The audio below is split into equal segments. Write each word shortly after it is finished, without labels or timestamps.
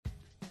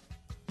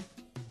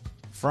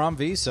From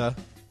Visa,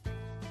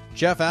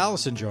 Jeff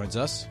Allison joins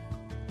us.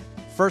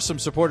 First, some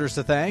supporters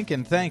to thank,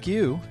 and thank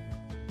you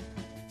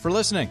for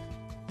listening.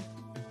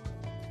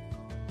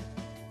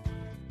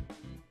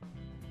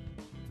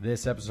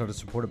 This episode is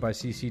supported by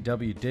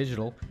CCW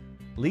Digital,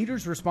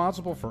 leaders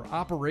responsible for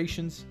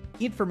operations,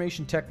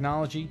 information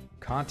technology,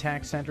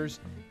 contact centers,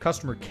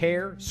 customer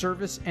care,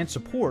 service, and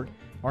support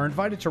are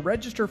invited to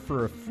register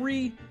for a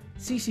free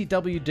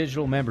CCW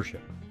Digital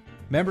membership.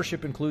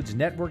 Membership includes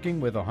networking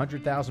with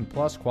 100,000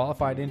 plus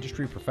qualified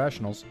industry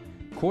professionals,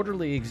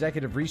 quarterly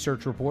executive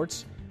research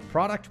reports,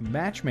 product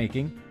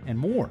matchmaking, and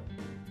more.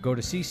 Go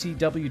to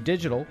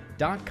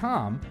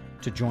ccwdigital.com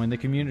to join the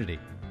community.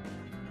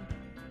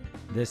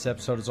 This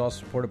episode is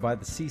also supported by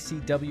the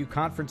CCW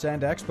Conference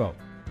and Expo.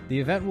 The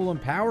event will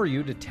empower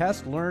you to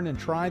test, learn, and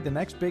try the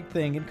next big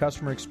thing in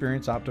customer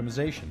experience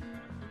optimization.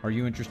 Are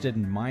you interested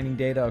in mining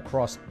data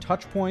across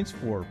touch points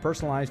for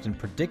personalized and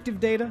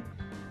predictive data?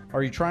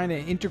 Are you trying to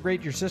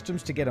integrate your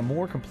systems to get a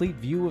more complete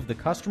view of the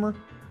customer?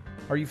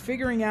 Are you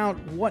figuring out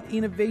what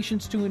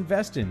innovations to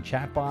invest in?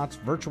 Chatbots,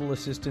 virtual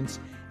assistants,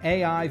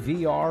 AI,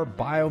 VR,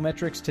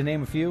 biometrics, to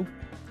name a few?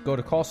 Go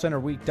to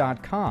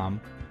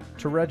callcenterweek.com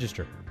to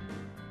register.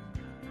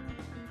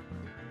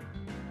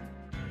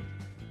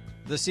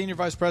 The Senior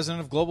Vice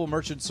President of Global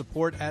Merchant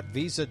Support at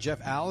Visa,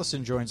 Jeff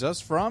Allison, joins us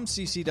from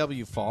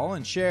CCW Fall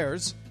and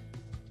shares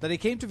that he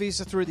came to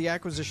Visa through the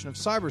acquisition of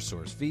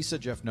CyberSource. Visa,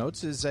 Jeff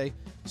notes, is a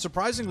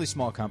surprisingly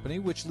small company,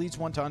 which leads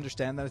one to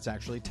understand that it's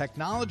actually a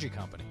technology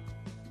company.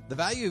 The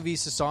value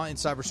Visa saw in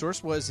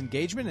CyberSource was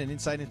engagement and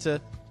insight into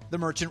the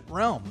merchant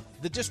realm.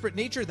 The disparate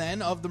nature,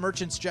 then, of the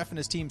merchants Jeff and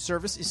his team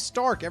service is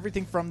stark,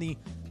 everything from the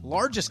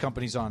largest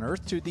companies on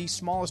earth to the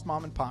smallest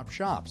mom-and-pop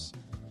shops.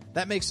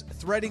 That makes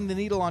threading the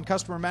needle on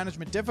customer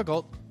management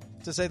difficult,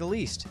 to say the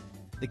least.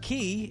 The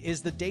key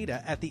is the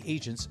data at the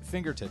agent's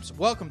fingertips.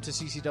 Welcome to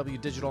CCW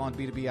Digital on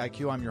B2B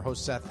IQ. I'm your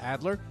host, Seth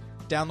Adler.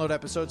 Download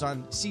episodes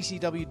on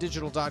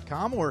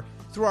ccwdigital.com or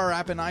through our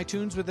app in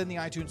iTunes, within the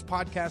iTunes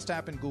podcast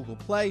app in Google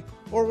Play,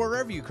 or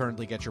wherever you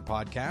currently get your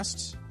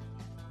podcasts.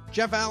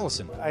 Jeff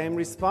Allison. I am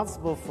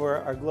responsible for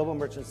our global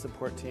merchant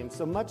support team.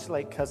 So much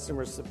like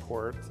customer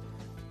support,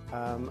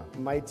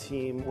 my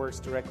team works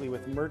directly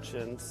with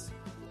merchants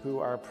who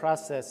are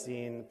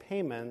processing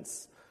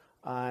payments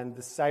on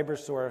the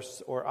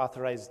CyberSource or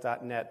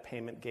Authorized.net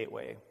payment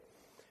gateway.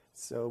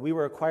 So we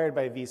were acquired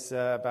by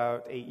Visa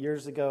about 8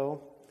 years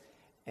ago,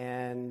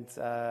 and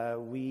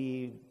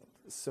we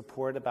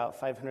support about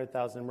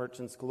 500,000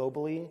 merchants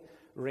globally,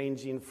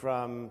 ranging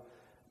from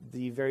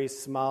the very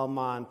small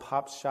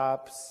mom-and-pop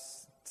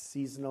shops,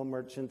 seasonal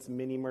merchants,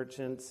 mini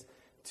merchants,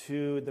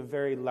 to the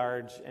very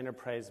large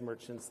enterprise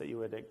merchants that you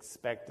would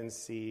expect and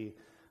see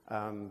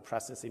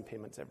processing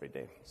payments every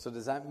day. So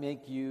does that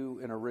make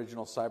you an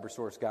original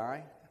CyberSource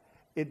guy?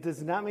 It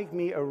does not make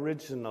me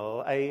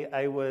original.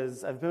 I've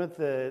been with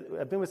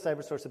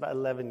CyberSource about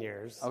 11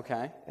 years.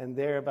 Okay. And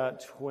they're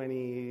about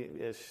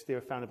 20-ish. They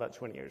were founded about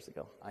 20 years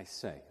ago. I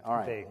see. All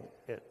right.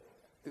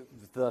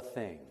 The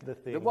thing.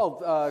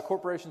 Well,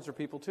 corporations are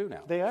people too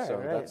now. They are, so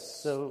right?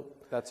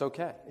 That's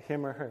okay.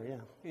 Him or her,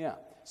 yeah. Yeah.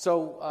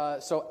 So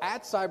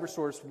at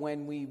CyberSource,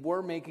 when we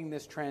were making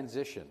this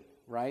transition,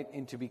 right,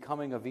 into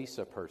becoming a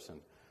Visa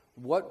person,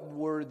 what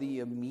were the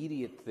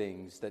immediate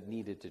things that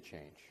needed to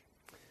change?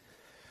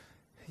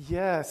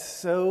 Yeah,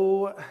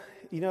 so,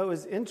 it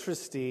was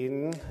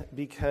interesting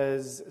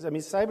because,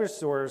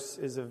 CyberSource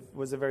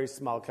was a very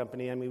small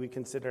company. we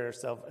consider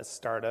ourselves a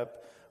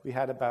startup. We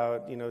had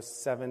about,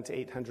 700 to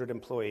 800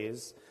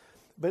 employees.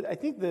 But I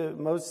think the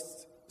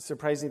most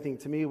surprising thing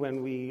to me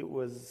when we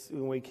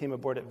came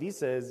aboard at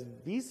Visa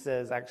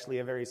is actually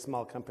a very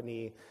small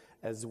company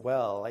as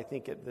well. I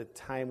think at the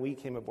time we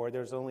came aboard, there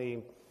was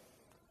only,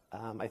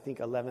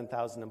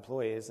 11,000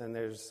 employees, and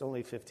there's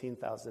only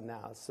 15,000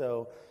 now.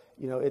 So,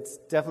 it's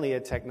definitely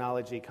a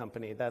technology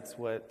company. That's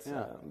what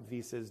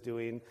Visa is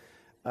doing.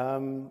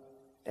 And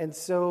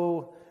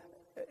so,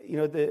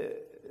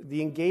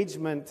 the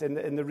engagement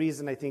and the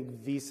reason I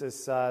think Visa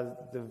saw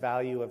the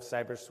value of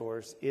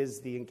CyberSource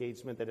is the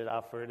engagement that it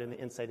offered and the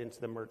insight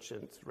into the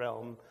merchant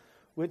realm,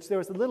 which there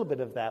was a little bit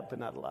of that, but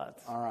not a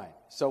lot. All right.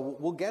 So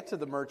we'll get to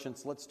the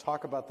merchants. Let's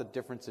talk about the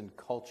difference in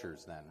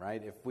cultures then,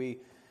 right? If we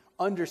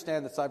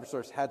understand that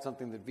CyberSource had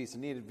something that Visa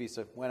needed,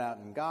 Visa went out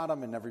and got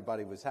them, and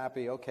everybody was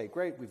happy. Okay,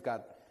 great. We've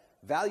got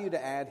value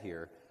to add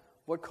here.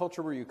 What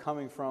culture were you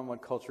coming from?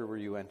 What culture were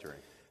you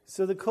entering?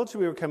 So the culture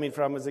we were coming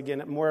from was,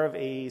 again, more of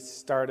a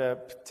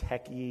startup,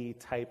 techie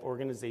type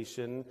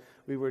organization.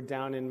 We were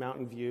down in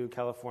Mountain View,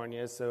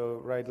 California,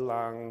 so right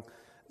along,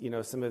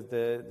 some of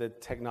the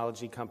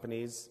technology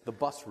companies. The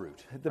bus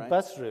route. The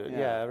bus route,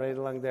 yeah, right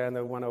along there on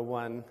the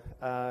 101.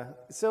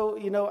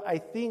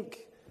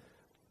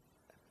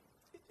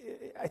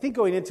 I think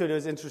going into it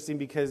was interesting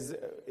because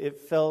it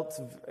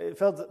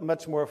felt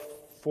much more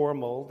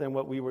formal than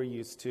what we were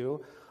used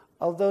to.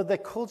 Although the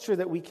culture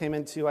that we came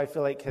into, I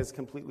feel like, has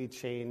completely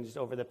changed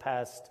over the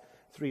past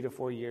 3 to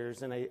 4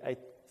 years, and I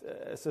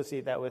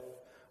associate that with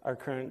our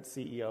current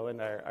CEO and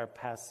our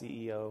past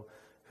CEO,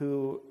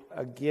 who,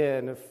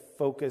 again,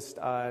 focused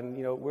on,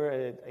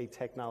 we're a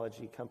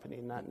technology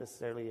company, not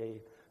necessarily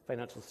a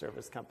financial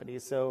service company.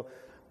 So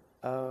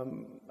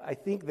I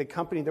think the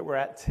company that we're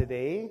at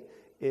today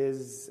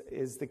is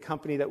the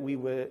company that we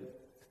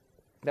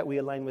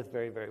align with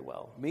very, very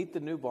well. Meet the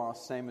new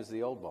boss, same as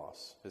the old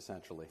boss,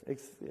 essentially, with a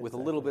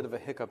Exactly. little bit of a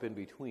hiccup in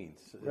between,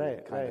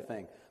 Right, kind right. of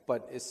thing.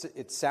 But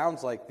it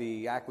sounds like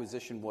the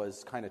acquisition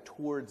was kind of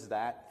towards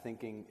that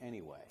thinking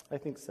anyway. I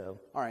think so.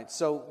 All right,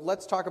 so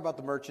let's talk about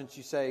the merchants.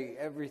 You say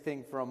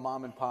everything from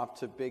mom and pop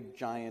to big,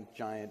 giant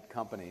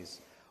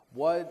companies.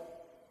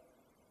 What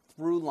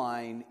through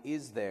line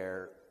is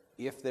there,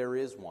 if there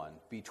is one,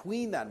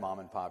 between that mom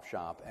and pop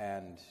shop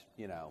and,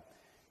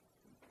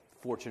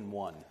 Fortune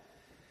 1?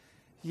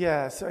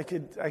 Yeah, so I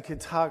could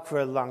talk for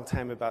a long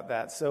time about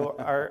that. So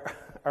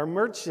our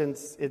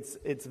merchants,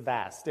 it's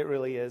vast. It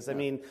really is. I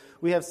mean,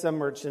 we have some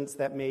merchants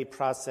that may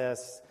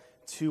process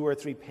 2 or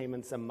 3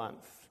 payments a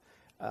month.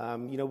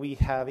 We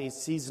have a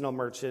seasonal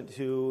merchant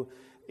who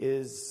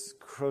is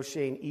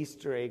crocheting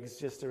Easter eggs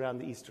just around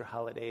the Easter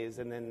holidays,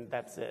 and then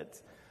that's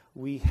it.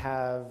 We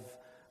have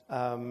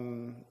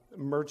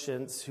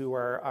merchants who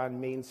are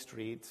on Main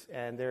Street,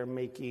 and they're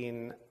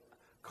making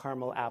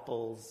caramel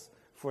apples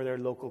for their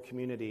local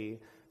community.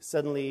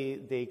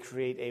 Suddenly they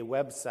create a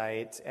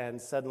website,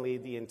 and suddenly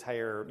the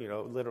entire,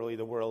 literally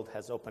the world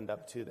has opened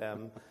up to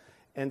them.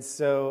 And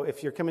so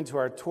if you're coming to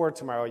our tour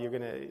tomorrow, you're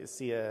going to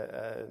see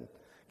a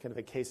kind of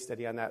a case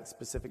study on that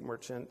specific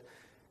merchant.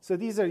 So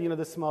these are,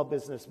 the small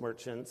business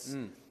merchants.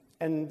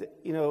 And,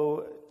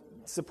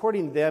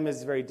 supporting them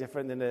is very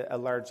different than a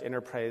large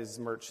enterprise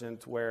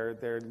merchant where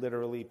they're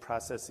literally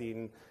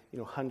processing,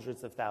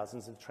 hundreds of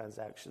thousands of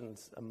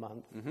transactions a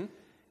month. Mm-hmm.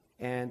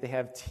 And they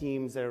have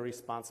teams that are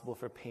responsible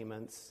for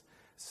payments.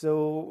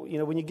 So,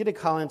 when you get a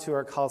call into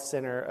our call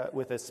center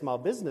with a small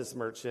business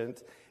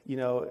merchant,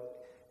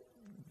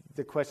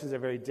 the questions are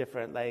very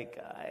different. Like,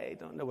 I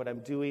don't know what I'm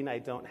doing. I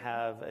don't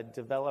have a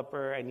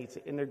developer. I need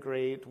to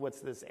integrate.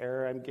 What's this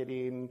error I'm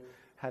getting?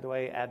 How do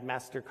I add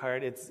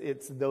MasterCard?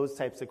 It's those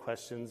types of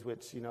questions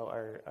which,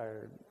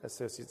 our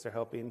associates are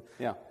helping.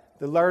 Yeah.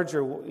 The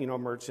larger,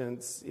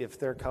 merchants, if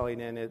they're calling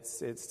in,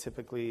 it's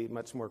typically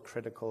much more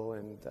critical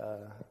and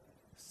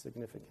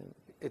significant.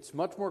 It's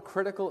much more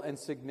critical and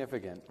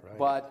significant. Right.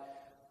 But,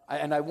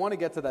 and I want to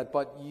get to that,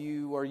 but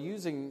you are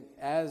using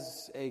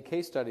as a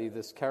case study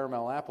this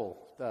caramel apple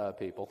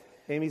people.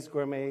 Amy's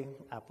Gourmet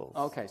Apples.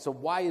 Okay, so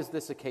why is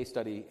this a case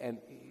study? And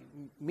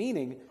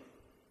meaning,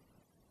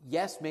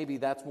 yes, maybe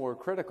that's more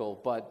critical,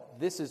 but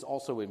this is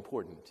also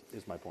important,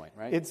 is my point,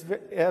 right? It's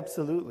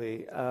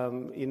absolutely.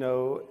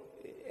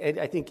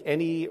 I think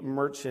any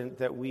merchant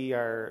that we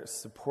are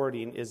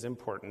supporting is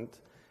important.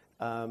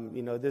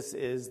 This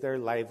is their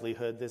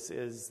livelihood. This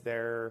is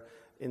their,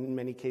 in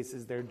many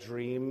cases, their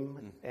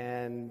dream.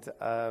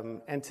 Mm-hmm.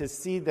 And to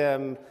see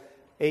them,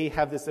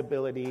 have this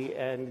ability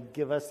and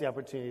give us the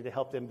opportunity to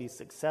help them be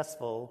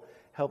successful,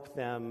 help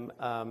them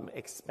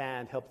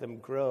expand, help them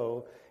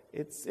grow.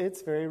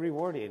 It's very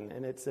rewarding,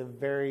 and it's a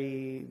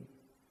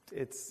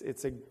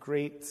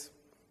great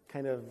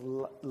kind of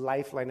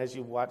lifeline as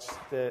you watch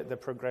the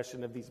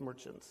progression of these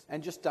merchants.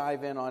 And just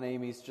dive in on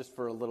Amy's just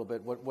for a little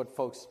bit. What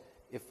folks,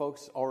 if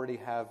folks already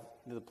have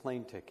the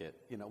plane ticket,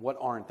 what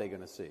aren't they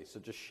going to see?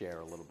 So just share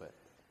a little bit.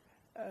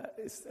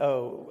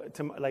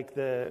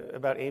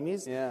 About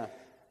Amy's? Yeah.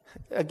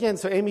 Again,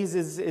 so Amy's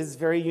is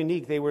very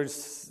unique. They were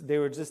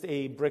just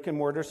a brick and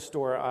mortar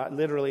store,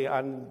 literally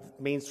on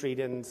Main Street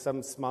in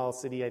some small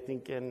city, I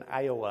think in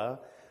Iowa,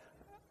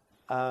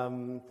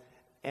 and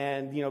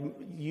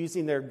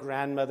using their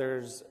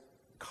grandmother's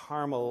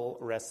caramel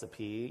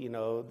recipe.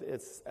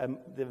 It's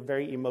the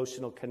very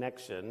emotional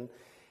connection,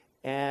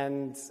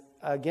 and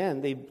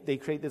again, they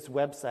create this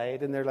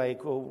website, and they're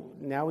like, well,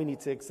 now we need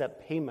to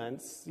accept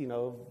payments,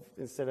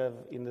 instead of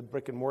in the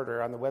brick and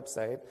mortar on the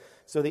website.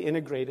 So they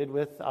integrated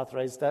with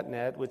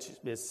Authorize.net, which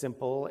is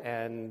simple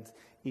and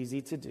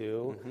easy to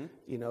do.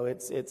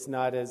 Mm-hmm. It's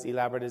not as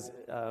elaborate as,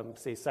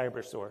 say,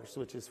 CyberSource,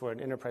 which is for an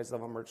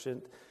enterprise-level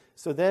merchant.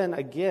 So then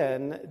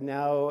again,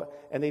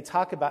 and they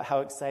talk about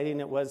how exciting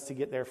it was to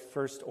get their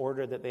first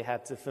order that they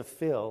had to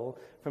fulfill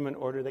from an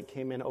order that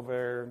came in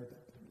over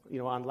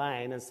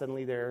online, and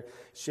suddenly they're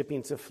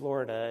shipping to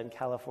Florida and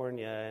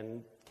California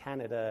and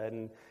Canada,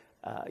 and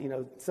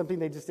something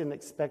they just didn't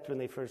expect when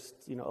they first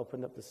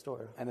opened up the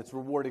store. And it's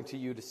rewarding to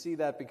you to see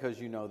that because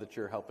you know that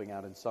you're helping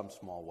out in some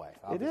small way.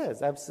 Obviously. It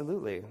is,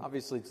 absolutely.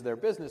 Obviously, it's their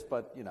business,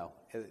 but not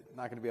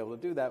going to be able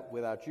to do that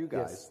without you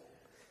guys. Yes.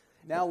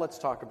 Now let's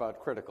talk about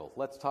critical.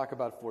 Let's talk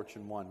about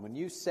Fortune 1. When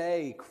you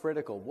say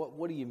critical,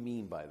 what do you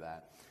mean by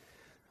that?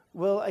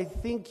 Well, I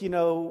think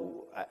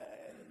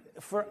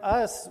for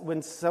us,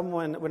 when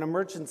a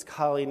merchant's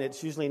calling,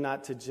 it's usually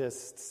not to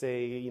just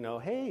say,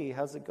 hey,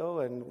 how's it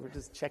going? We're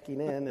just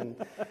checking in, and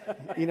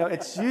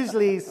it's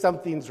usually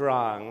something's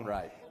wrong.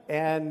 Right.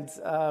 And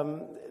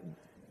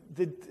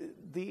the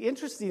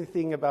interesting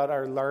thing about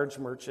our large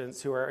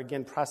merchants, who are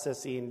again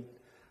processing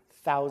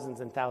thousands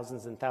and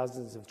thousands and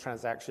thousands of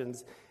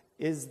transactions,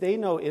 is they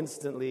know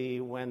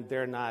instantly when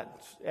they're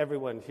not,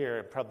 everyone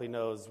here probably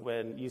knows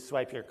when you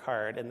swipe your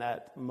card and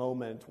that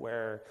moment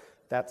where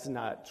that's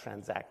not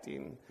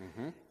transacting.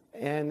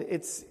 And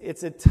it's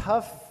a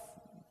tough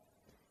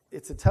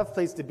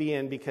place to be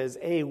in because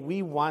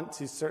we want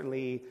to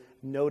certainly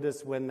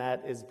notice when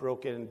that is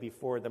broken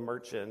before the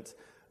merchant,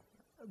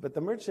 but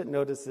the merchant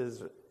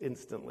notices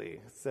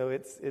instantly. So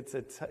it's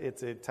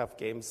a tough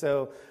game.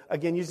 So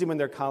again, usually when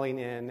they're calling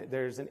in,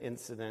 there's an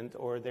incident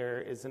or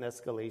there is an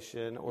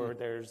escalation or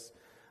there's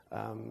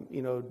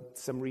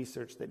some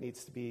research that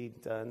needs to be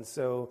done.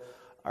 So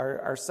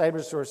our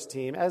CyberSource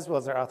team, as well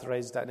as our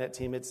Authorize.net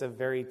team, it's a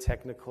very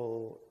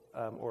technical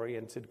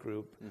oriented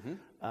group.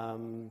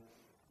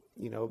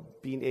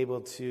 Being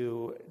able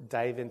to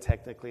dive in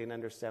technically and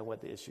understand what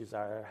the issues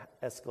are,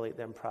 escalate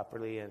them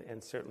properly,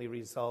 and certainly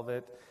resolve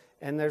it.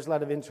 And there's a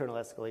lot of internal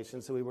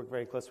escalation, so we work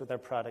very close with our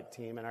product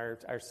team and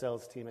our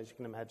sales team, as you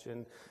can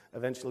imagine,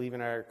 eventually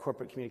even our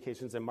corporate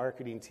communications and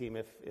marketing team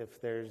if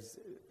there's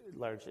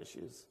large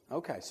issues.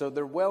 Okay, so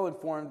they're well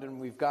informed and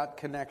we've got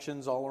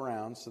connections all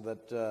around so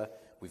that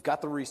we've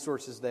got the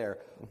resources there.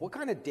 What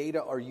kind of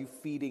data are you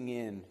feeding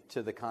in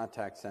to the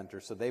contact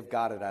center so they've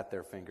got it at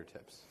their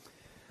fingertips?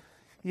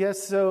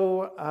 Yes,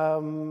 so,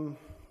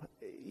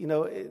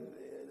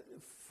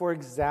 for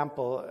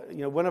example,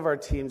 one of our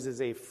teams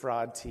is a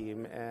fraud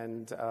team,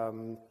 and,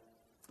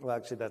 well,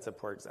 actually, that's a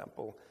poor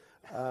example.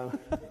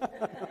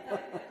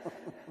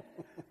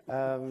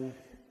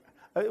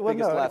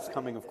 Biggest laughs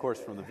coming, of course,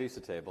 from the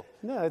Visa table.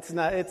 No, it's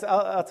not.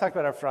 I'll talk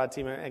about our fraud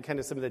team and kind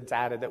of some of the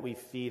data that we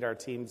feed our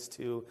teams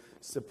to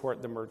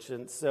support the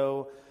merchants.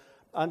 So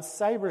on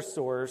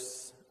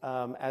CyberSource,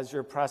 as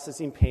you're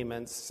processing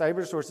payments,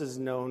 CyberSource is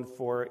known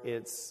for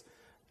its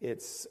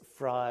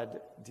fraud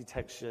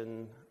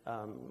detection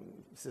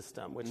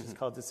system, which is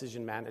called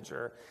Decision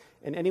Manager.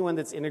 And anyone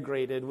that's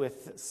integrated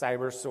with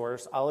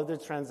CyberSource, all of the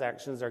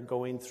transactions are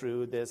going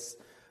through this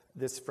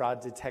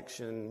fraud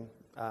detection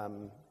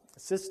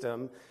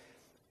system.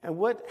 And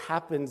what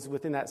happens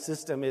within that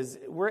system is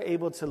we're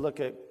able to look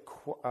at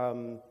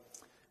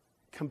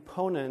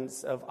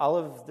components of all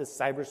of the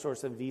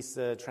CyberSource of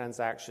Visa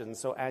transactions.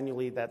 So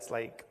annually, that's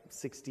like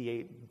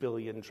 68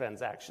 billion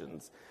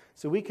transactions.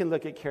 So we can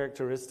look at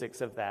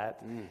characteristics of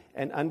that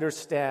and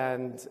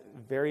understand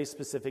very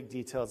specific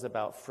details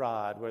about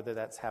fraud, whether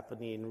that's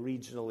happening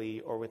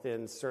regionally or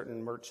within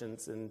certain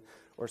merchants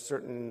or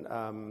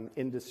certain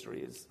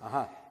industries.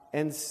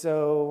 And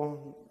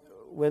so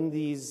when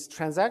these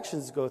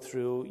transactions go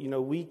through,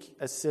 we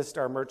assist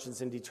our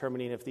merchants in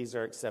determining if these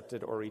are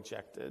accepted or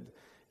rejected.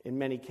 In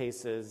many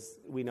cases,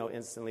 we know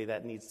instantly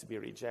that needs to be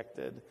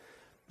rejected.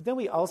 But then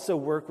we also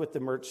work with the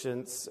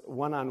merchants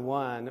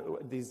one-on-one,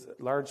 these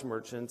large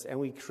merchants, and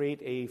we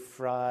create a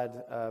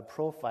fraud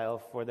profile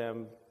for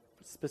them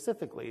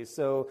specifically.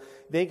 So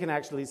they can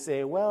actually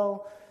say,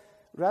 well,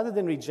 rather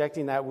than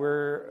rejecting that,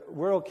 we're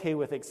okay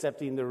with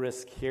accepting the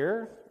risk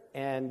here,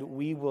 and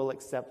we will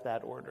accept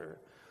that order.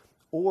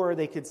 Or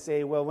they could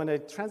say, well, when a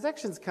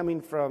transaction's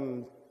coming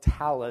from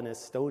Tallinn,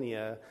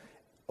 Estonia,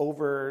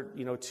 over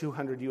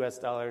 $200 US,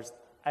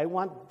 I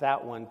want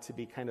that one to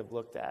be kind of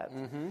looked at.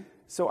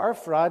 So our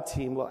fraud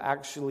team will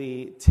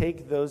actually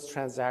take those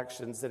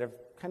transactions that have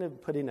kind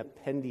of put in a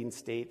pending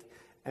state,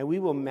 and we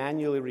will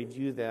manually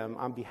review them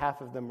on behalf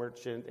of the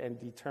merchant and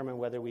determine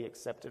whether we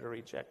accept it or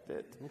reject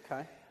it.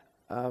 Okay.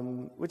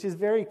 Which is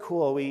very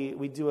cool.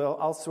 We do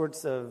all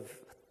sorts of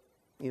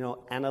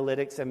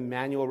analytics and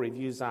manual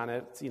reviews on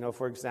it.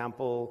 For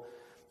example,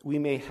 we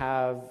may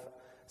have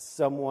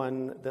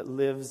someone that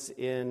lives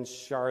in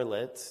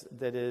Charlotte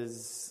that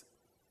is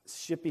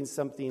shipping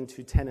something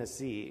to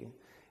Tennessee,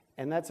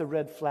 and that's a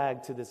red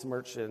flag to this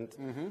merchant.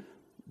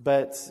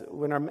 But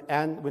when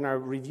our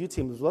review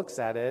team looks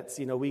at it,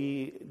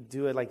 we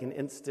do it like an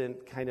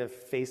instant kind of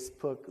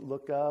Facebook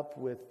lookup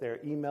with their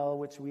email,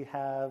 which we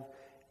have,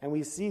 and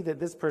we see that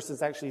this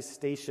person's actually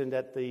stationed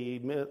at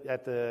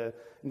the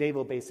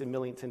naval base in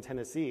Millington,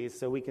 Tennessee.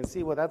 So we can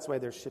see, well, that's why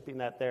they're shipping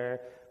that there.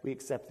 We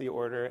accept the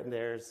order, and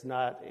there's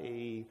not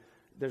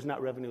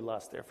revenue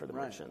loss there for the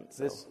merchant.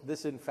 So.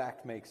 This in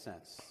fact makes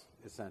sense,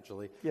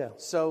 essentially. Yeah.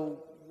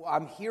 So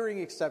I'm hearing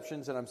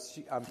exceptions, and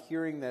I'm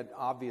hearing that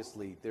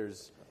obviously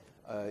there's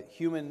a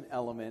human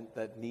element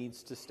that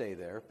needs to stay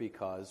there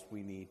because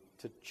we need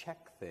to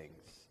check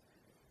things.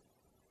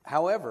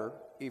 However,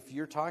 if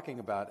you're talking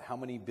about how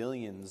many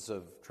billions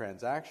of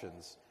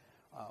transactions,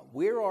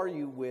 where are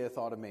you with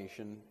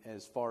automation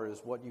as far as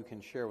what you can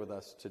share with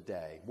us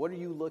today? What are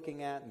you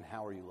looking at, and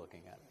how are you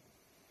looking at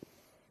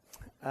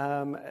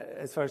it?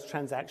 As far as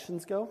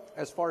transactions go?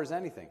 As far as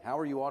anything. How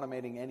are you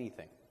automating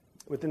anything?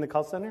 Within the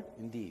call center?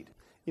 Indeed.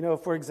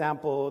 For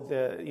example,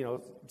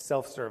 the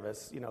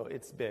self-service,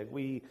 it's big.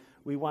 We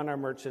want our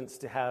merchants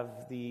to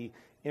have the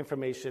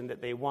information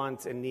that they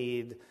want and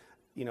need,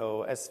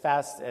 as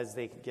fast as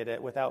they can get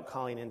it without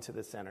calling into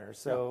the center.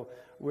 So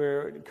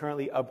we're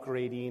currently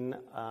upgrading,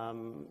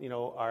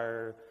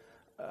 our,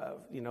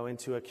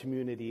 into a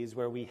communities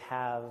where we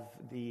have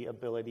the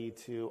ability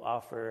to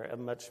offer a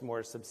much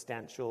more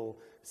substantial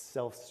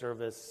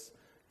self-service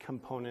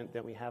component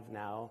than we have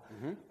now.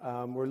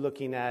 We're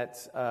looking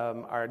at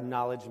our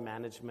knowledge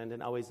management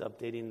and always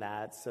updating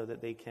that so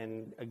that they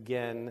can,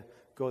 again,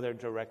 go there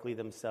directly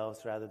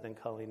themselves rather than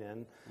calling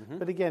in.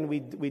 But again,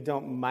 we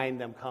don't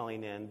mind them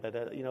calling in, but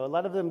a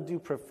lot of them do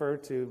prefer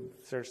to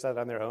search that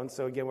on their own.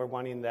 So again, we're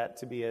wanting that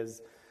to be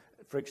as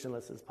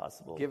frictionless as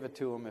possible. Give it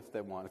to them if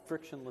they want.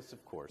 Frictionless,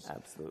 of course.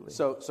 Absolutely.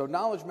 So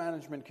knowledge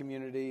management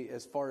community,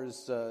 as far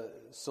as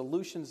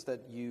solutions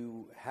that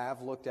you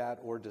have looked at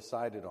or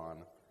decided on,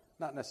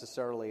 not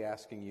necessarily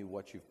asking you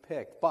what you've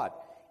picked, but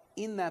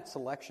in that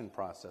selection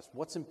process,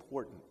 what's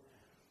important?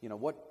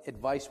 What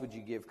advice would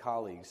you give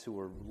colleagues who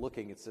are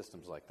looking at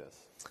systems like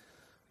this?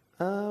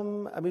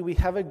 We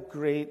have a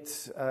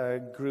great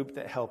group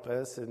that help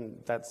us, and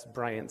that's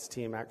Bryant's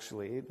team,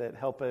 actually, that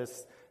help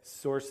us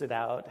source it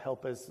out,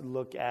 help us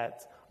look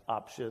at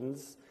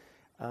options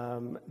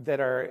that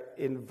are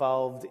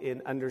involved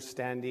in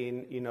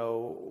understanding,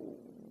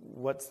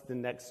 what's the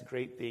next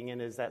great thing,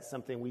 and is that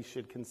something we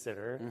should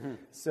consider?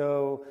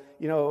 So,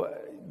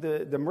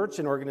 the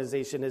merchant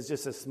organization is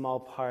just a small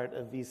part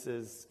of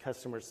Visa's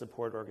customer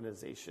support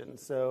organization.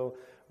 So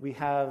we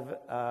have,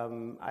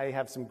 I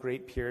have some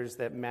great peers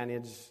that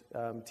manage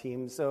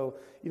teams. So,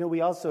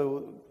 we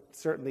also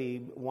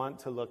certainly want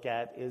to look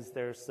at, is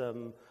there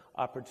some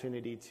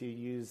opportunity to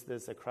use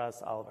this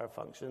across all of our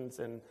functions?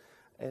 And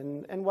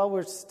while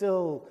we're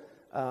still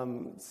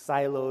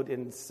siloed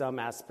in some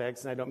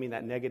aspects, and I don't mean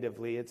that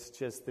negatively, it's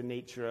just the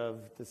nature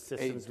of the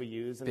systems we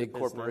use in big the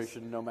business.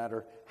 corporation, no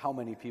matter how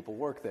many people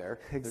work there,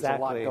 Exactly.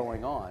 there's a lot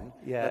going on.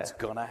 Yeah. That's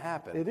going to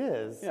happen. It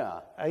is. Yeah.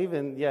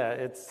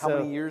 It's... How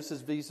many years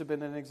has Visa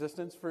been in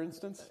existence, for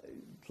instance?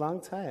 Long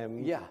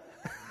time. Yeah.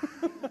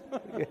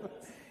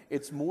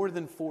 It's more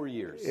than 4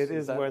 years. It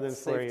is more than 4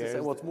 safe to say?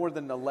 years. Well, it's more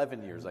than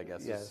 11 years, I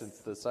guess, Yes. since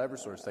the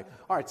CyberSource thing.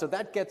 All right, so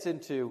that gets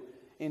into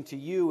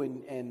you,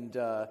 and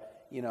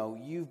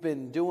you've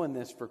been doing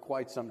this for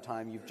quite some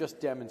time. You've just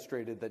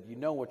demonstrated that you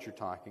know what you're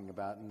talking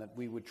about and that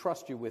we would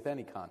trust you with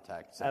any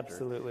contact center.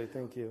 Absolutely,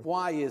 thank you.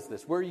 Why is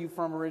this? Where are you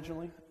from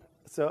originally?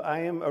 So I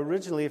am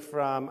originally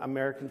from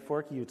American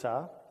Fork,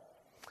 Utah.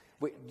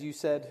 Wait, you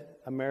said?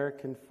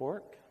 American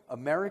Fork?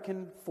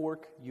 American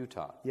Fork,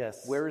 Utah.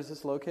 Yes. Where is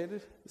this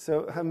located?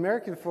 So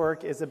American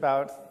Fork is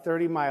about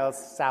 30 miles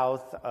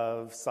south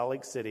of Salt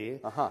Lake City.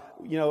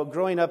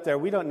 Growing up there,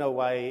 we don't know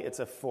why it's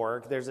a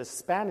fork. There's a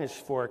Spanish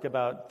fork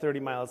about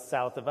 30 miles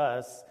south of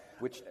us.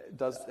 Which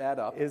does add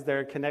up. Is there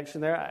a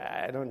connection there?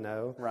 I don't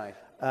know. Right.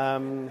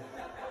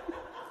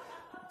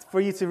 For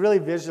you to really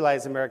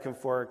visualize American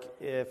Fork,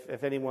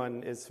 if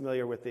anyone is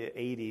familiar with the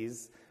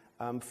 80s,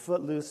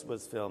 Footloose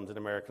was filmed in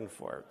American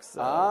Fork. So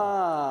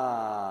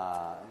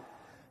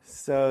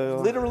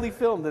literally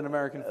filmed in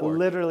American Fork.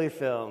 Literally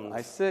filmed.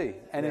 I see.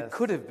 And Yes. it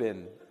could have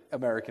been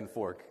American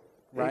Fork,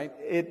 right?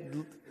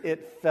 It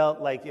felt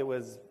like it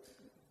was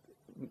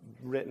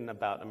written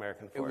about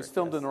American Fork. It was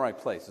filmed in the right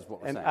place, is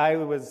what we're And saying. I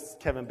was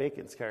Kevin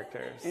Bacon's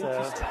character.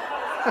 Interesting.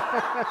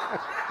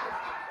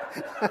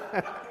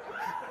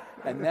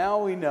 And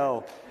now we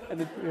know.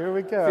 And Here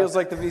we go. feels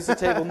like the Visa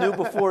table knew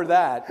before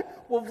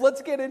that. Well,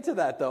 let's get into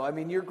that, though. I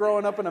mean, you're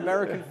growing up in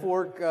American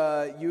Fork,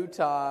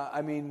 Utah.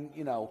 I mean,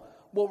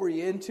 what were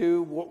you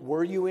into?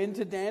 Were you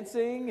into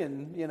dancing?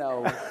 And,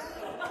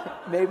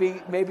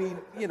 maybe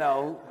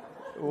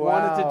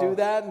wanted to do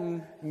that.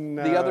 And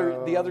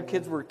No. the other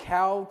kids were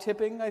cow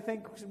tipping, I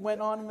think,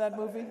 went on in that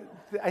movie.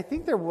 I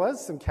think there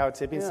was some cow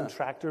tipping, Yeah. some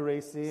tractor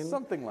racing.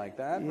 Something like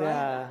that, right?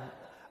 Yeah.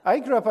 I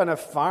grew up on a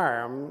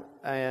farm,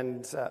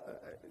 and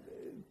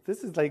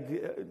this is like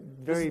This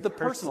very is the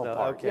personal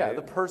part. Okay. Yeah,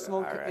 the personal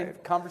All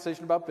right.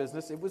 conversation about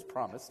business. It was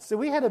promised. So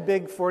we had a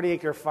big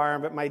 40-acre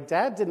farm, but my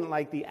dad didn't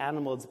like the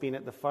animals being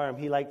at the farm.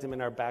 He liked them in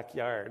our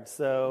backyard.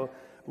 So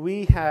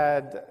we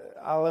had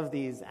all of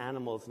these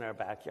animals in our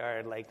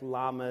backyard, like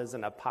llamas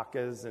and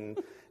alpacas and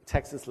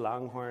Texas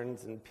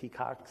longhorns and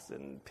peacocks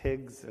and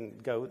pigs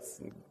and goats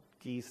and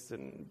geese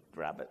and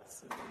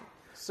rabbits.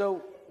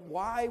 So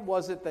why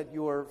was it that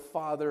your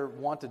father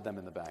wanted them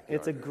in the backyard?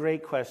 It's a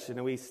great question,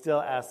 and we still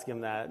ask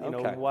him that.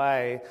 Okay.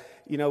 Why?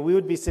 We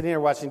would be sitting here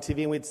watching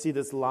TV, and we'd see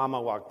this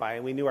llama walk by,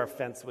 and we knew our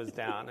fence was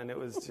down, and it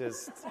was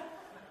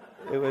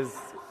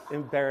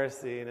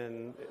embarrassing,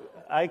 and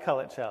I call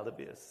it child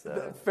abuse.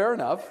 So. Fair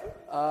enough.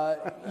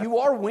 You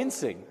are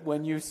wincing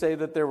when you say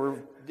that there were,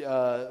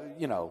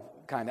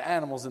 kind of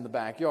animals in the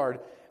backyard.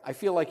 I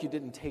feel like you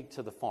didn't take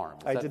to the farm.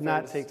 I did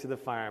not take to the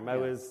farm. I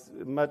was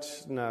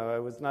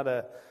not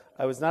a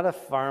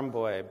farm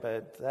boy,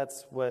 but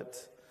that's what,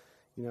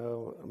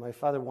 my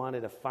father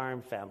wanted a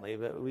farm family,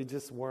 but we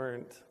just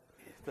weren't.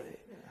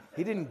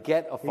 He didn't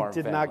get a farm family.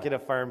 He did not get a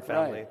farm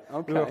family. Right.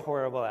 Okay. We were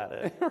horrible at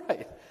it.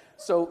 Right.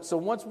 So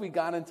once we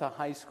got into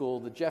high school,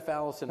 the Jeff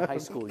Allison high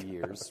school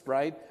years,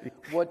 right?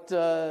 What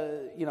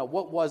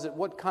was it?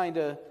 What kind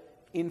of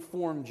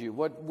informed you?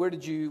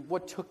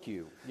 What took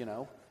you,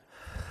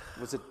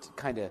 Was it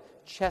kind of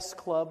chess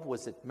club?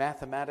 Was it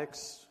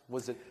mathematics?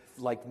 Was it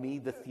Like me,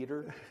 the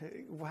theater?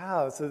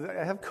 Wow, so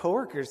I have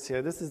coworkers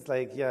here. This is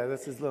like,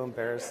 this is a little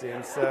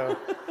embarrassing. So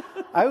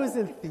I was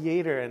in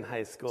theater in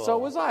high school. So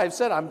was I. I've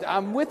said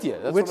I'm with you.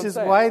 That's which what I'm is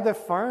saying. why the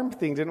farm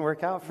thing didn't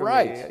work out for me.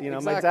 Right, My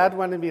exactly. dad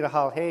wanted me to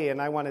haul hay,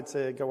 and I wanted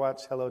to go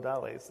watch Hello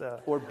Dolly. So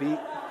Or be...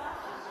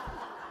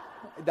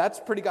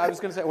 That's pretty good. I was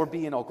going to say, or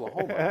be in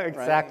Oklahoma.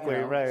 Exactly,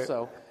 right.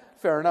 So,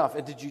 fair enough.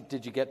 And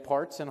did you get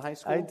parts in high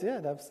school? I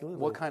did, absolutely.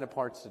 What kind of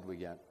parts did we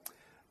get?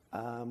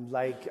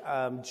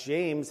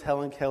 James,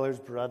 Helen Keller's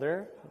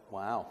brother.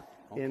 Wow.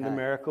 Okay. In The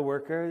Miracle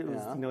Worker. It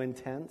was,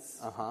 intense.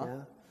 Uh-huh.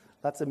 Yeah.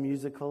 Lots of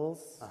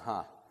musicals.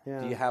 Uh-huh.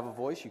 Yeah. Do you have a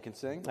voice you can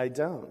sing? I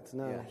don't,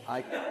 no. Yeah.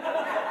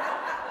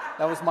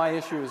 That was my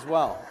issue as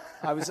well.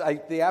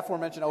 The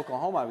aforementioned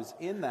Oklahoma, I was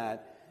in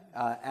that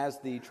as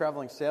the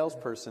traveling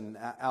salesperson,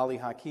 Ali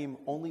Hakim,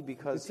 only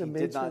because It's a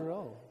major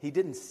role. He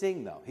didn't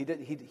sing though.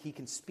 He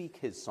can speak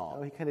his song.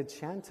 Oh, he kind of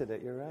chanted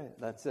it. You're right.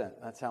 That's it.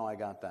 That's how I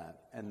got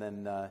that. And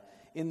then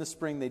in the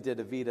spring they did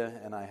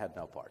Evita, and I had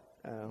no part.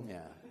 Oh.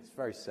 Yeah, it's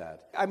very sad.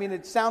 I mean,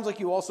 it sounds like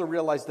you also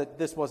realized that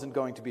this wasn't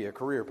going to be a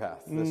career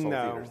path, this whole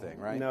theater thing,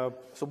 right? No.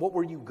 So what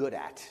were you good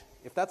at?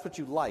 If that's what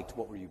you liked,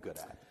 what were you good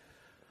at?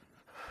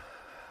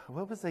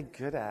 What was I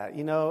good at?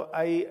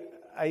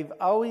 I've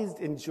always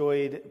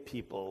enjoyed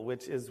people,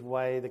 which is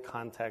why the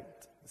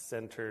contact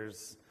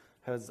centers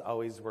has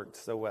always worked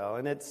so well.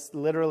 And it's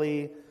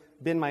literally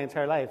been my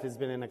entire life has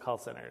been in a call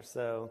center.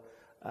 So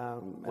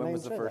when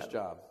was the first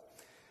job?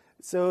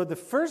 So the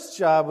first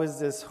job was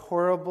this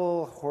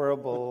horrible,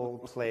 horrible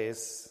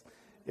place.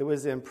 It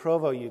was in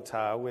Provo,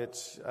 Utah,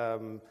 which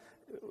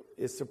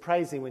is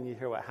surprising when you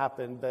hear what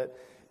happened. But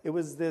it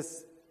was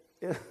this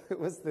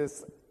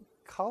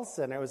call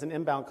center. It was an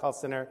inbound call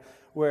center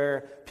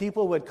where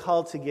people would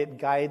call to get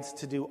guides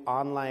to do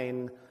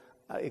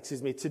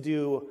to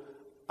do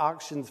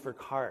auctions for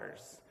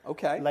cars.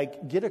 Okay.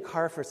 Like, get a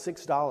car for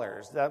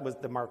 $6. That was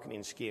the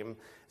marketing scheme.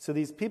 So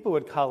these people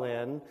would call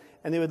in,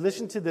 and they would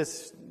listen to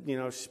this,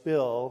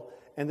 spiel,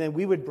 and then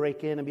we would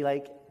break in and be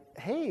like,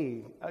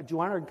 hey, do you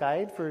want our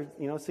guide for,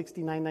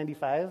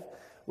 $69.95?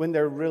 When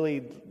they're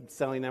really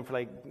selling them for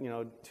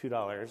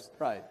 $2.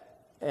 Right.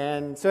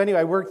 And so anyway,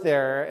 I worked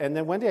there, and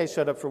then one day I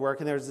showed up for work,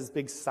 and there was this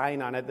big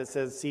sign on it that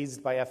says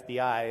seized by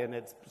FBI, and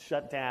it's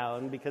shut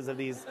down because of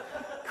these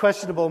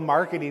questionable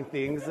marketing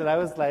things. And I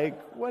was like,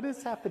 what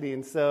is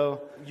happening?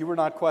 So you were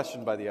not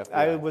questioned by the FBI?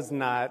 I was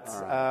not.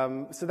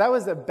 Right. So that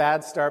was a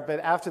bad start,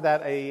 but after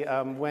that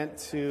I went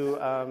to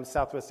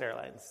Southwest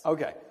Airlines.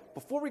 Okay.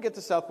 Before we get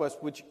to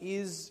Southwest, which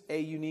is a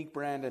unique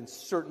brand and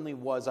certainly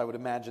was, I would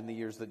imagine, the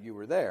years that you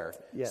were there,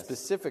 yes.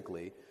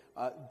 Specifically,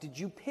 did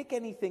you pick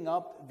anything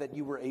up that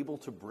you were able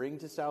to bring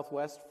to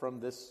Southwest from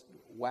this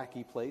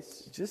wacky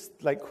place?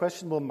 Just like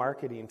questionable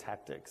marketing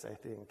tactics, I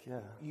think, yeah.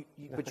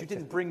 But you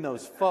didn't bring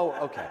those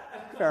Okay,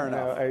 fair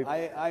enough. No,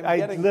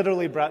 I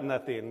literally brought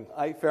nothing.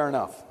 Fair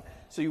enough.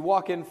 So you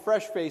walk in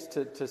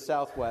fresh-faced to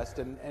Southwest,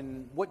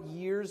 and what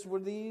years were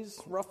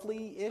these,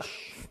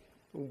 roughly-ish?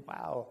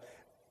 Wow.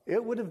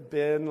 It would have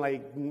been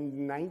like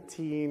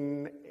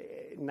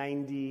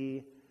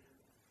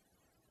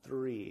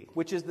 1993.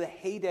 Which is the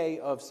heyday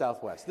of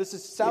Southwest.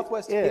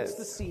 Southwest hits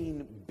the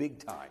scene big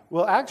time.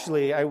 Well,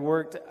 actually,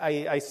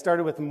 I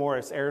started with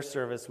Morris Air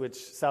Service, which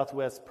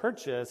Southwest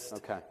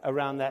purchased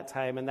around that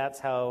time, and that's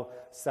how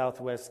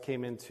Southwest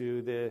came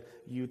into the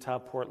Utah,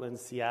 Portland,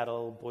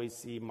 Seattle,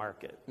 Boise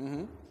market.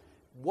 Mm-hmm.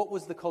 What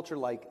was the culture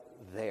like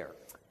there?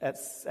 At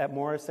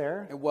Morris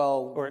Air?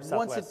 Well, or at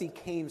once it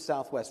became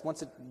Southwest,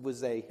 once it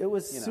was It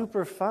was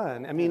super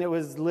fun. I mean, it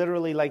was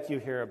literally like you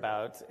hear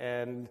about.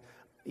 And,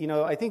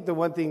 I think the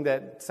one thing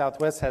that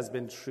Southwest has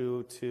been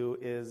true to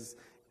is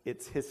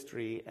its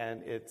history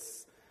and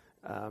its,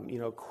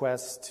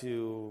 quest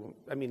to,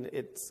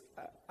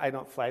 I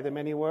don't fly them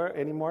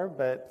anymore,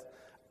 but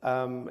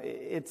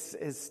it's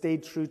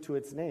stayed true to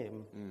its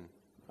name. Mm.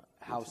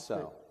 How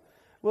so?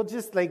 Well,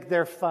 just like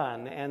they're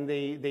fun, and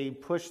they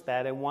push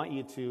that and want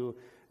you to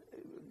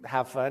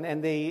have fun.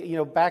 And they,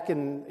 back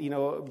in,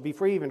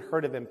 before you even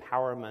heard of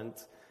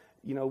empowerment,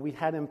 we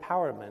had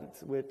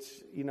empowerment,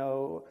 which,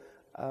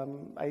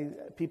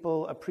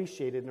 people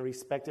appreciated and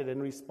respected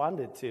and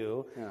responded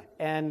to,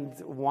 and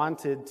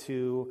wanted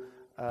to,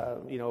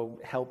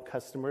 help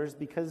customers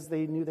because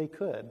they knew they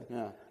could.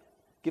 Yeah.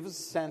 Give us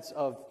a sense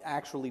of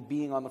actually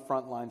being on the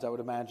front lines. I would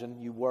imagine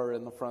you were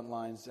in the front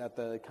lines at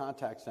the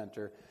contact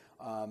center.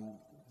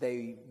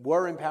 They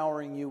were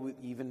empowering you,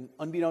 even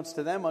unbeknownst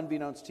to them,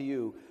 unbeknownst to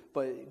you.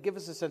 But give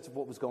us a sense of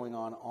what was going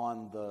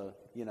on the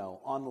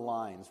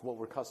lines. What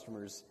were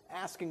customers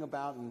asking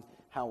about, and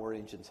how were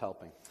agents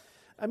helping?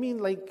 I mean,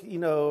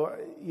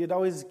 you'd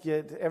always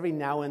get every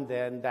now and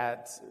then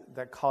that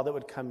call that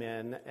would come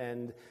in,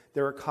 and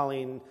they were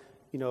calling,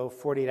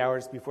 48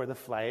 hours before the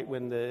flight,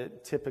 when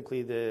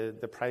typically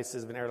the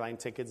prices of an airline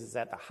tickets is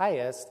at the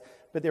highest.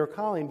 But they were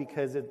calling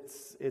because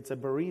it's a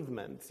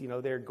bereavement.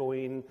 They're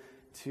going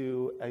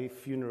to a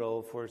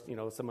funeral for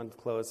someone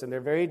close, and they're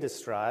very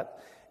distraught.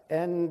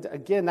 And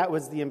again, that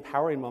was the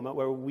empowering moment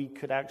where we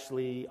could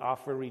actually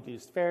offer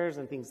reduced fares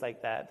and things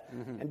like that,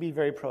 and be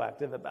very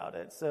proactive about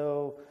it.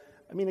 So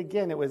I mean,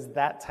 again, it was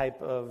that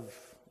type of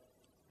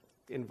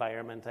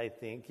environment, I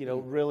think,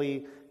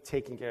 really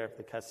taking care of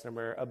the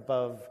customer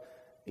above,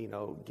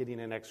 getting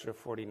an extra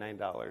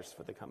 $49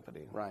 for the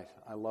company. Right.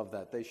 I love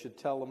that. They should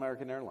tell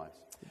American Airlines.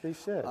 They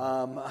should.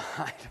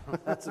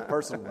 That's a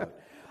personal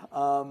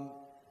note.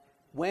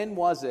 When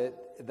was it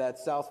that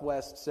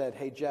Southwest said,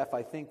 hey, Jeff,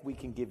 I think we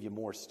can give you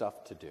more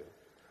stuff to do?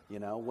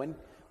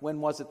 When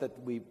was it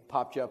that we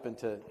popped you up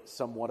into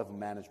somewhat of a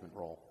management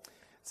role?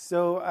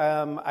 So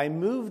I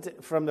moved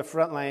from the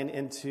front line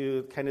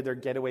into kind of their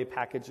getaway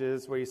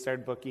packages where you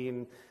started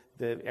booking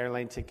the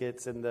airline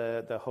tickets and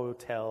the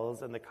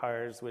hotels and the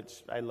cars,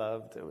 which I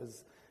loved. It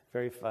was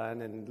very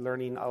fun, and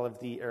learning all of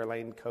the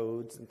airline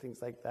codes and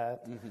things like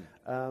that.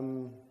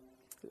 Mm-hmm.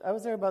 I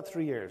was there about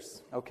 3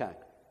 years. Okay.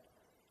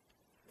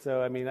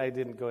 So, I mean, I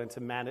didn't go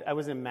into I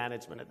was in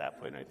management at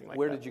that point or anything like that.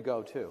 Where did you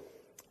go to?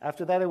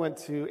 After that, I went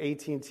to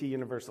AT&T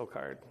Universal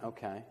Card.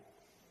 Okay.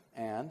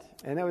 And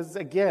it was,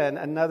 again,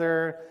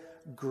 another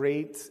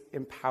great,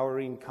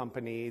 empowering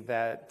company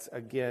that,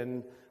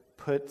 again,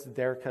 put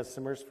their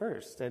customers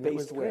first. And based it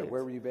was where? great.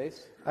 Where were you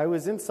based? I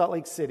was in Salt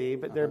Lake City,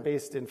 but they're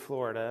based in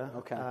Florida.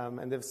 Okay.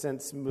 And they've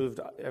since moved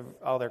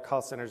all their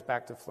call centers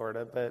back to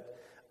Florida. But,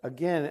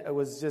 again, it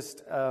was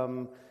just...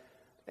 and,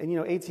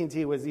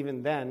 AT&T was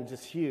even then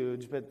just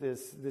huge, but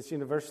this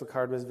Universal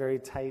Card was a very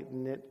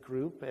tight-knit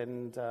group,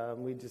 and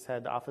we just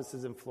had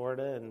offices in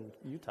Florida and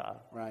Utah.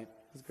 Right.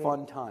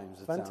 Fun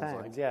times, it sounds like.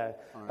 Fun times, yeah.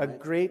 Right. A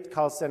great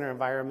call center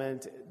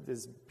environment,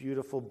 this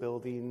beautiful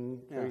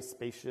building, very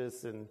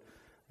spacious, and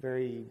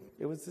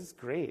it was just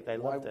great. I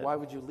loved it. Why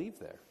would you leave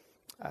there?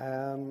 I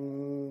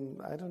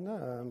don't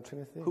know. I'm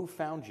trying to think. Who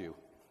found you?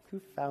 Who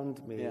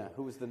found me? Yeah,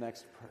 who was the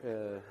next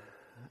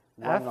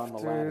rung on the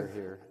ladder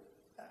here?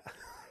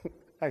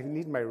 I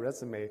need my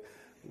resume.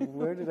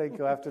 Where did I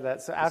go after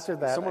that? So after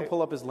that... Someone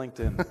pull up his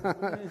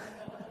LinkedIn.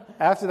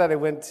 After that, I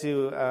went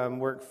to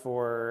work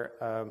for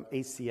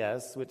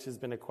ACS, which has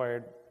been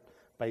acquired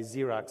by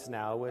Xerox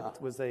now. Which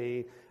was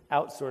a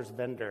outsourced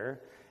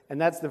vendor.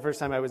 And that's the first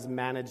time I was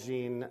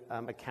managing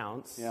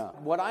accounts. Yeah.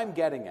 What I'm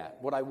getting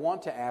at, what I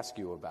want to ask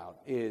you about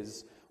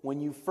is when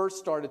you first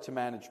started to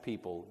manage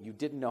people, you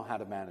didn't know how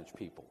to manage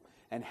people.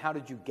 And how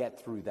did you get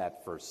through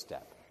that first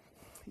step?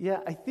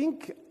 Yeah,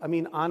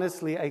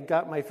 honestly, I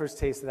got my first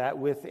taste of that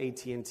with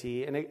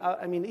AT&T.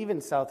 And even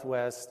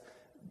Southwest,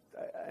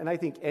 and I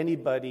think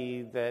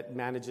anybody that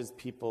manages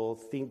people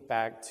think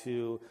back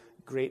to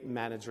great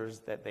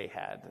managers that they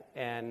had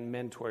and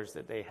mentors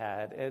that they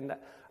had. And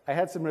I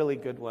had some really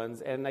good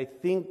ones. And I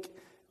think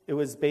it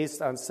was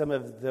based on some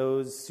of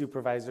those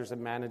supervisors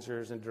and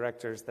managers and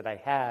directors that I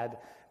had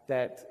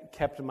that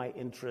kept my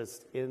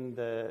interest in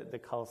the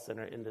call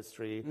center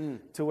industry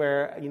to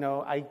where,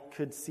 I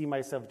could see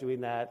myself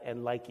doing that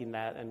and liking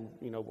that and,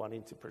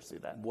 wanting to pursue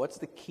that. What's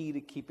the key to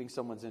keeping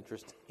someone's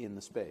interest in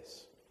the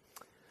space?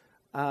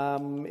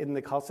 In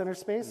the call center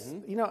space?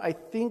 Mm-hmm. I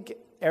think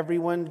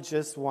everyone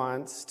just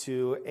wants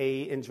to,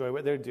 enjoy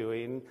what they're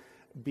doing,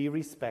 be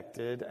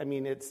respected.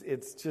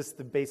 It's just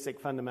the basic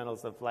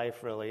fundamentals of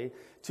life, really,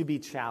 to be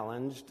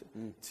challenged,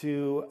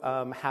 to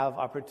have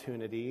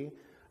opportunity.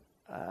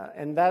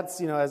 And that's,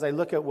 as I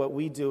look at what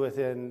we do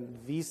within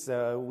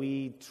Visa,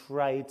 we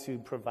try to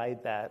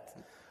provide that.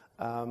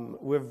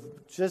 We've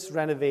just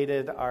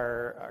renovated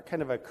our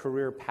kind of a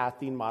career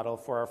pathing model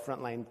for our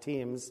frontline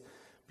teams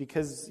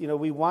because,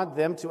 we want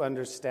them to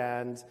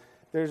understand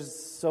there's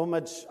so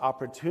much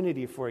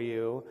opportunity for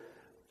you,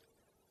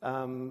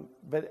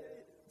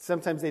 but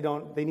sometimes they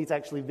need to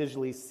actually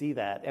visually see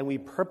that. And we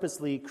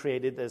purposely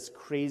created this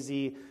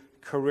crazy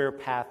career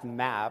path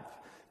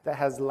map that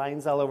has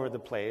lines all over the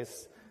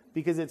place.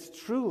 Because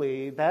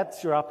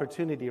that's your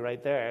opportunity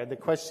right there. The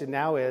question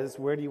now is,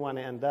 where do you want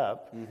to end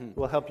up? Mm-hmm.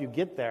 We'll help you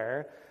get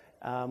there.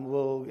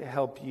 We'll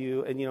help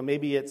you, and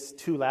maybe it's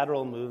 2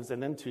 lateral moves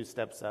and then 2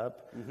 steps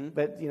up. Mm-hmm.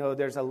 But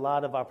there's a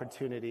lot of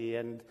opportunity,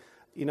 and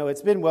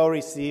it's been well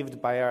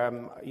received by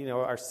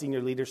our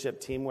senior leadership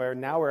team, where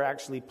now we're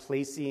actually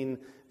placing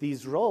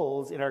these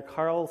roles in our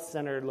call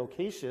center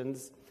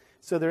locations.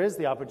 So there is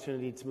the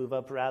opportunity to move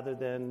up rather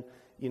than.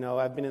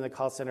 I've been in the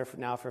call center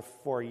for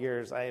 4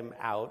 years. I am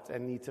out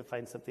and need to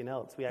find something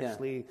else. We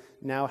actually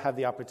now have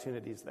the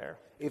opportunities there.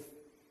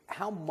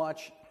 How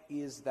much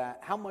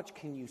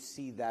can you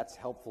see that's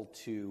helpful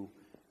to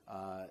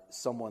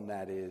someone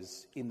that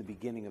is in the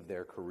beginning of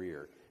their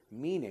career?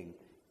 Meaning,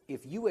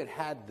 if you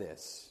had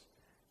this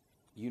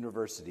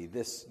university,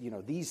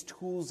 these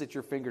tools at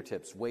your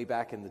fingertips way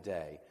back in the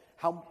day,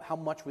 how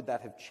much would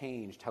that have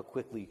changed? How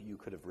quickly you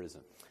could have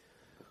risen?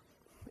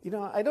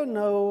 I don't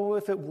know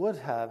if it would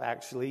have,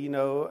 actually.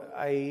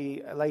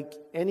 I, like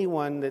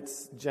anyone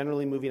that's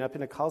generally moving up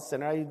in a call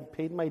center, I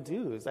paid my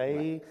dues.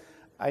 I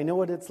know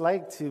what it's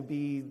like to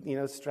be,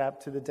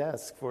 strapped to the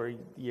desk for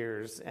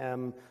years.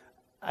 And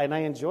I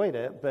enjoyed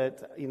it,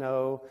 but,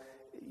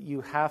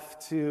 you have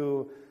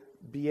to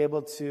be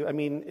able to,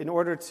 in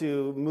order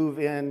to move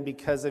in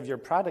because of your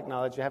product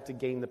knowledge, you have to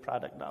gain the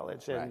product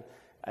knowledge. And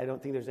I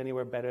don't think there's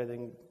anywhere better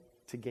than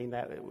to gain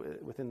that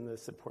within the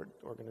support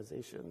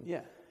organization.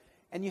 Yeah.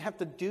 And you have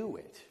to do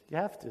it. You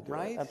have to do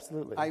right? it,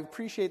 absolutely. I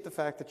appreciate the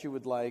fact that you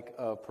would like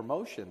a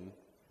promotion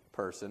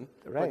person,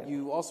 right.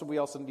 but we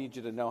also need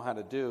you to know how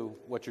to do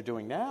what you're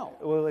doing now.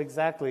 Well,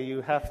 exactly.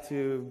 You have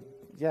to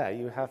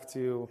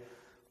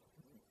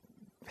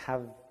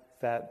have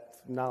that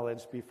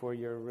knowledge before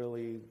you're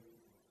really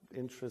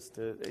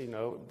interested.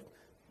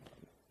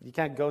 You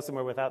can't go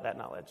somewhere without that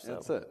knowledge. So.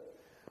 That's it.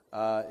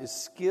 Is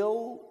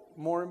skill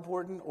more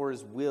important or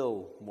is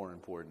will more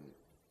important?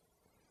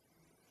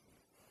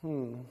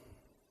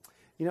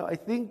 I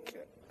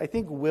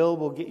think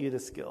will get you to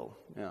skill.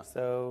 Yeah.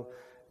 So,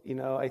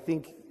 I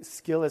think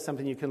skill is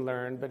something you can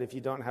learn, but if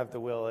you don't have the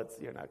will,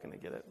 you're not going to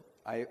get it.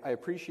 I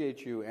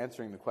appreciate you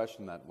answering the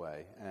question that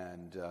way.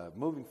 And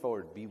moving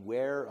forward,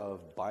 beware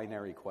of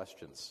binary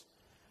questions.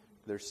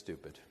 They're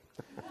stupid.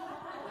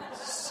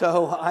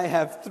 So I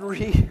have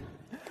three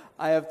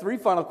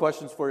final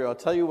questions for you. I'll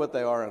tell you what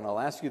they are, and I'll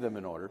ask you them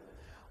in order.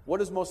 What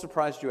has most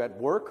surprised you at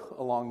work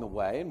along the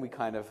way? And we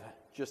kind of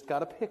just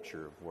got a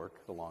picture of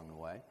work along the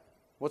way.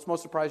 What's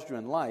most surprised you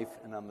in life?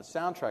 And on the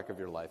soundtrack of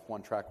your life,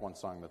 one track, one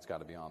song that's got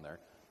to be on there.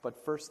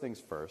 But first things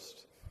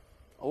first.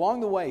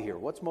 Along the way here,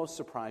 what's most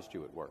surprised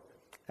you at work?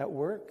 At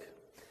work?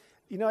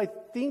 I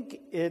think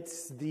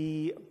it's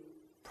the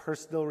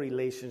personal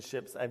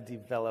relationships I've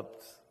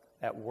developed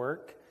at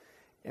work.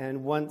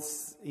 And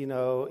once,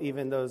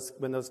 even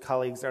when those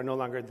colleagues are no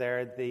longer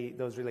there,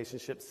 those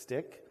relationships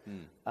stick.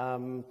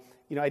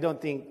 I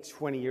don't think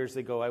 20 years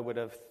ago I would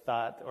have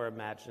thought or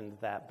imagined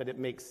that, but it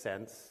makes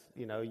sense.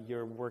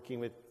 You're working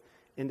with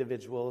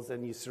individuals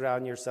and you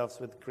surround yourselves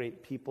with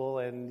great people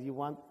and you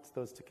want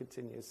those to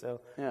continue.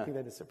 So I think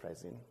that is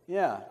surprising.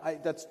 Yeah,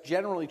 that's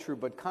generally true,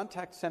 but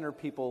contact center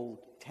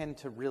people tend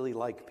to really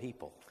like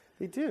people.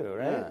 They do,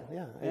 right?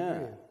 Yeah, I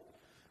agree.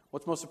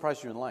 What's most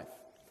surprised you in life?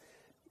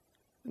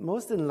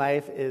 Most in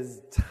life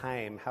is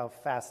time, how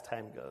fast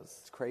time goes.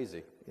 It's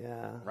crazy.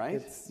 Yeah.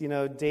 Right? It's,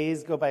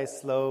 days go by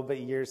slow, but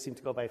years seem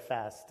to go by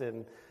fast.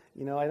 And,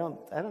 I don't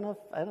know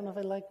if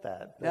I like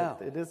that. No.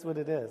 It is what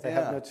it is. I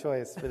have no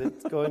choice, but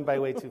it's going by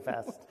way too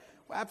fast.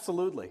 Well,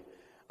 absolutely.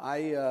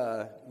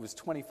 I was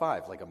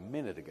 25 like a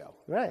minute ago.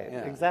 Right,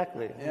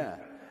 exactly. Yeah.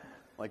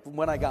 Like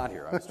when I got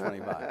here, I was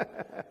 25.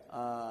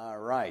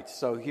 Right.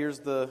 So here's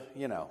the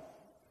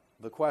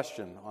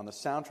question. On the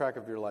soundtrack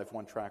of your life,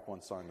 one track,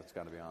 one song that's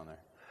got to be on there.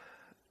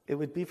 It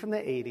would be from the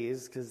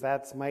 80s, because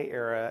that's my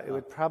era. It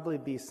would probably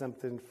be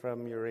something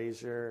from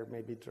Eurasia,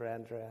 maybe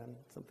Duran Duran,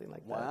 something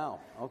like that. Wow,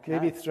 okay.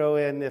 Maybe throw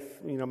in,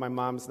 if my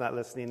mom's not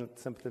listening,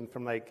 something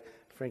from like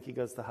Frankie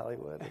Goes to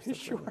Hollywood or something.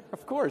 Sure,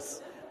 of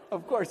course,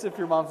 if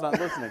your mom's not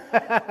listening.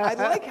 I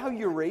like how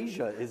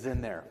Eurasia is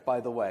in there, by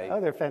the way. Oh,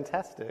 they're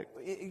fantastic.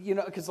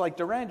 Because like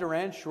Duran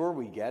Duran, sure,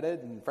 we get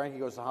it, and Frankie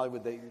Goes to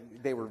Hollywood,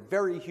 they were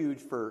very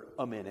huge for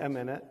a minute. A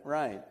minute.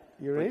 Right.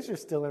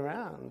 Eurasia's still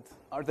around.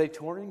 Are they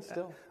touring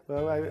still?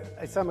 Well,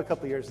 I saw them a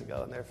couple years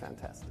ago, and they're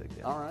fantastic.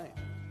 Yeah. All right.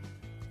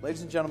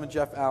 Ladies and gentlemen,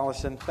 Jeff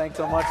Allison, thanks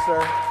so much, sir.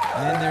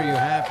 And there you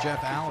have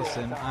Jeff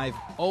Allison. I've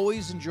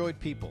always enjoyed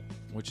people,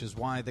 which is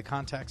why the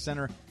contact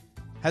center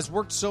has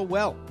worked so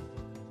well.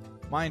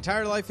 My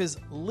entire life has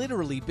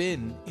literally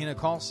been in a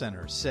call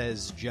center,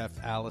 says Jeff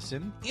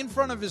Allison. In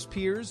front of his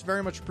peers,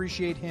 very much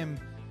appreciate him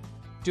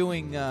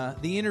doing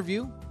the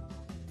interview.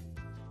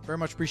 Very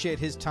much appreciate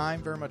his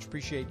time. Very much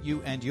appreciate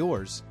you and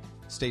yours.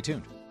 Stay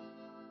tuned.